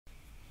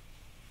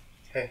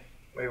Hey,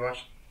 what are you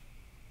watching?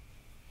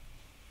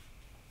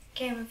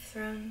 Game of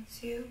Thrones,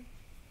 you?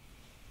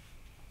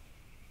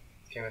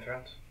 Game of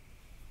Thrones?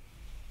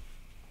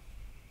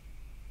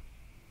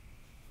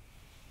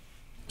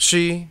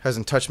 She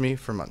hasn't touched me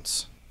for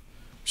months.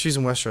 She's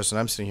in Westeros and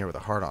I'm sitting here with a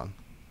heart on.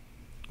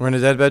 We're in a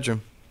dead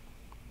bedroom.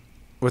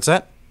 What's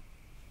that?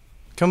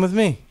 Come with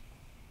me.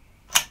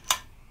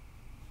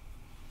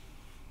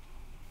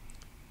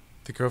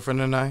 The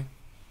girlfriend and I,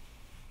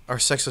 our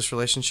sexless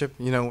relationship,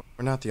 we're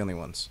not the only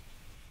ones.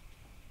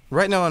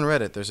 Right now on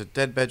Reddit, there's a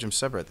dead bedroom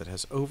subreddit that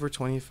has over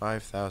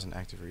 25,000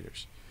 active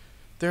readers.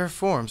 There are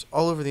forums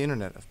all over the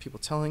internet of people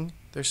telling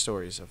their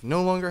stories of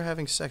no longer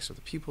having sex with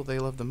the people they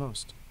love the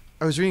most.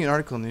 I was reading an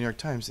article in the New York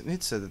Times, and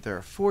it said that there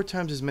are 4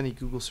 times as many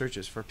Google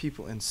searches for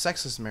people in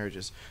sexless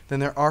marriages than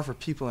there are for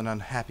people in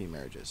unhappy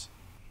marriages.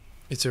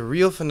 It's a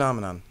real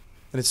phenomenon,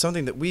 and it's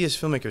something that we as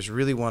filmmakers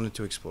really wanted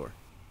to explore.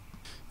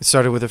 It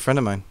started with a friend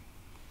of mine.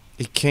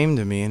 He came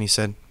to me and he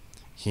said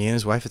he and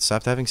his wife had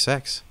stopped having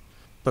sex,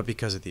 but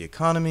because of the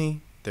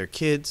economy, their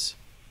kids,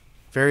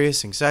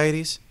 various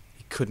anxieties,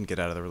 he couldn't get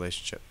out of the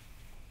relationship.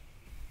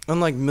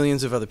 Unlike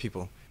millions of other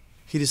people,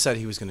 he decided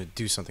he was going to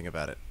do something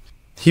about it.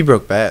 He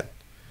broke bad.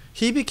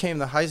 He became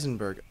the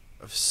Heisenberg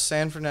of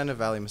San Fernando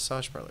Valley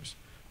massage parlors,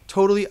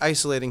 totally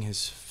isolating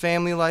his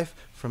family life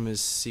from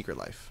his secret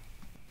life.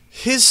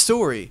 His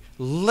story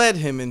led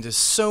him into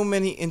so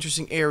many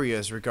interesting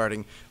areas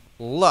regarding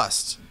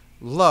lust,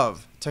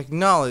 love,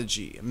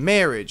 technology,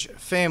 marriage,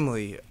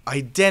 family,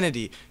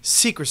 identity,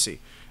 secrecy,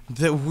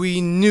 that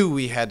we knew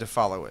we had to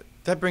follow it.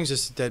 That brings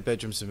us to Dead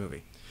Bedrooms, the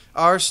movie.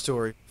 Our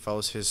story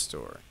follows his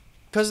story.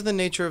 Because of the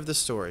nature of the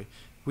story,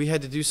 we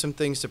had to do some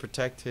things to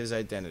protect his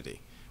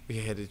identity. We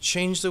had to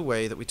change the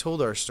way that we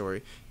told our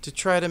story to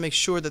try to make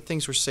sure that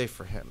things were safe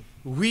for him.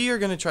 We are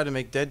going to try to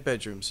make Dead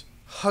Bedrooms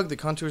hug the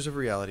contours of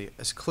reality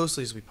as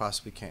closely as we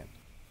possibly can.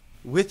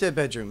 With Dead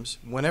Bedrooms,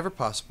 whenever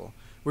possible,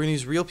 we're going to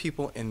use real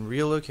people in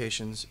real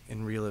locations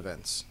in real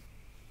events.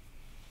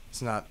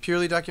 It's not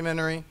purely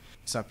documentary,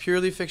 it's not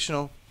purely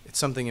fictional, it's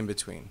something in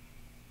between.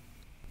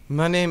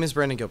 My name is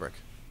Brandon Gilbrick.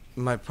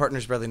 My partner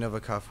is Bradley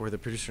Novikov. We're the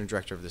producer and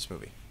director of this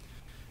movie.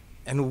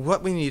 And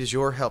what we need is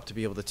your help to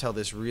be able to tell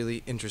this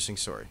really interesting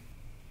story.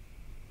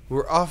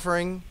 We're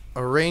offering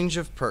a range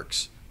of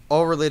perks,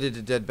 all related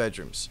to Dead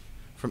Bedrooms,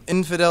 from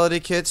infidelity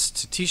kits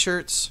to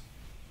t-shirts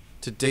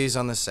to days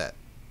on the set.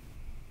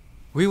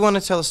 We want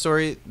to tell a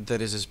story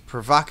that is as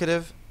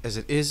provocative as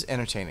it is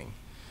entertaining,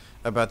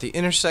 about the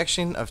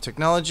intersection of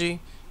technology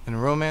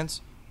and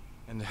romance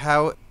and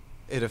how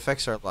it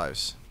affects our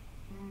lives.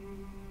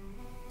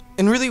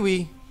 And really,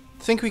 we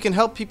think we can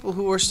help people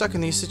who are stuck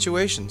in these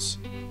situations.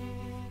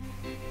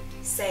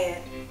 Say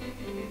it.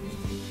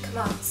 Come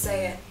on,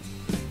 say it.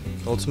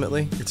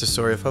 Ultimately, it's a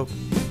story of hope.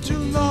 Too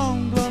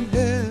long blonde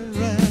hair.